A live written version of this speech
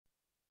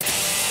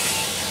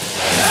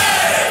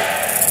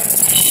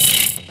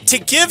To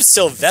give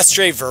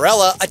Silvestre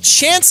Varela a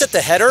chance at the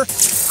header,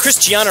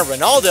 Cristiano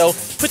Ronaldo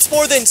puts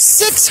more than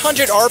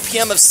 600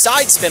 RPM of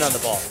side spin on the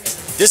ball.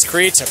 This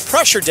creates a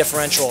pressure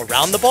differential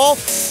around the ball,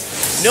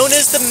 known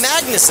as the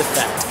Magnus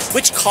effect,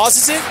 which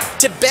causes it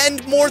to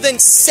bend more than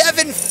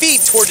 7 feet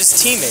toward his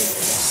teammate.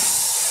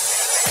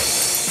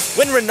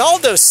 When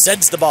Renaldo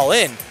sends the ball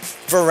in,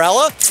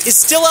 Varela is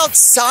still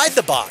outside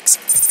the box,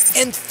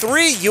 and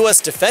 3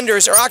 US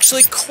defenders are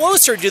actually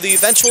closer to the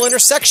eventual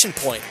intersection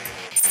point.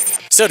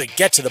 So to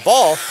get to the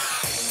ball,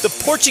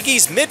 the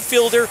Portuguese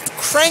midfielder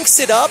cranks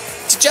it up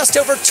to just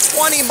over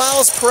 20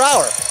 miles per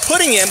hour,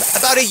 putting him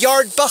about a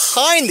yard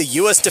behind the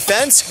US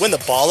defense when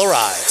the ball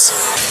arrives.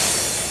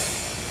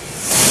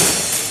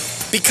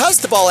 Because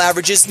the ball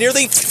averages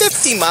nearly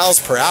 50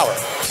 miles per hour,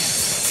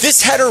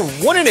 this header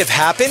wouldn't have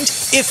happened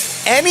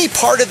if any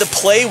part of the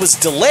play was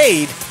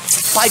delayed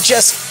by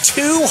just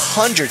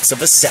 0.02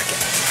 of a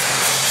second.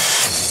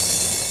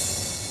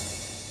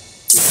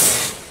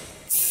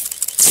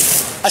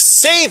 A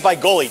save by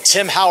goalie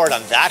Tim Howard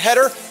on that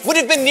header would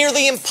have been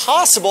nearly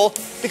impossible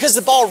because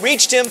the ball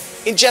reached him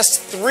in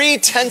just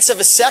 0.3 of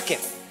a second.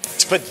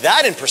 To put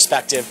that in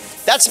perspective,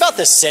 that's about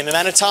the same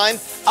amount of time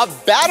a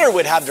batter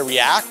would have to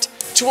react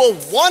to a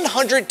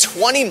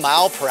 120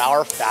 mile per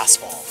hour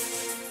fastball.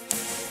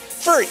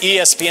 For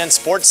ESPN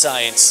Sports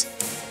Science,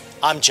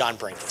 I'm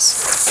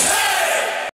Brenkus.